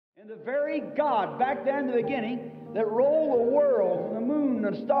And the very God back there in the beginning that rolled the world and the moon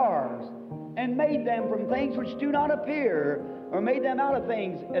and the stars and made them from things which do not appear, or made them out of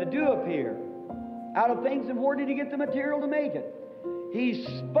things that do appear. Out of things, and where did He get the material to make it? He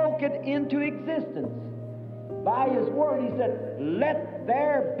spoke it into existence. By His Word, He said, "Let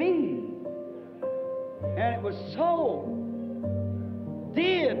there be." And it was so.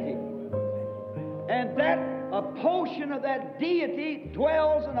 Deity. And that, a portion of that deity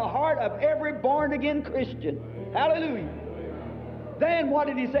dwells in the heart of every born-again Christian. Hallelujah. Then what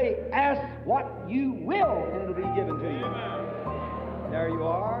did He say? Ask what you will, and it'll be given to you. There you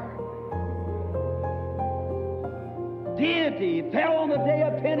are. Deity fell on the day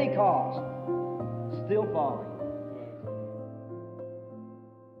of Pentecost. Still falling.